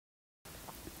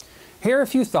Here are a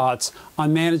few thoughts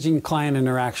on managing client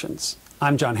interactions.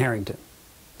 I'm John Harrington.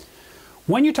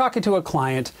 When you're talking to a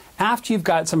client, after you've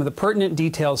got some of the pertinent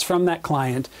details from that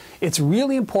client, it's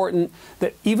really important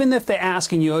that even if they're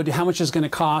asking you, how much is going to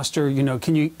cost, or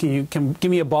can you give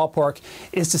me a ballpark,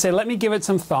 is to say, let me give it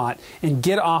some thought and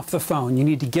get off the phone. You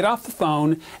need to get off the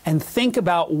phone and think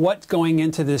about what's going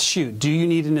into this shoot. Do you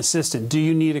need an assistant? Do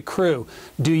you need a crew?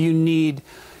 Do you need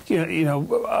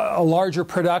a larger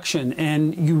production?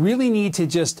 And you really need to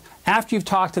just, after you've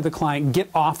talked to the client, get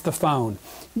off the phone.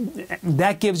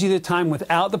 That gives you the time,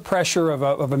 without the pressure of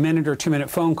a minute or 2 minute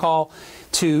phone call,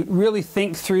 to really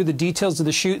think through the details of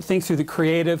the shoot, think through the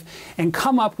creative, and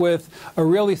come up with a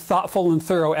really thoughtful and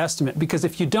thorough estimate. Because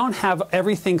if you don't have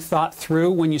everything thought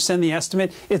through when you send the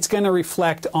estimate, it's going to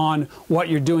reflect on what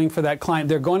you're doing for that client.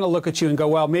 They're going to look at you and go,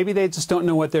 well, maybe they just don't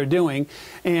know what they're doing,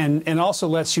 and also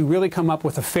lets you really come up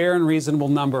with a fair and reasonable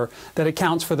number that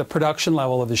accounts for the production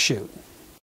level of the shoot.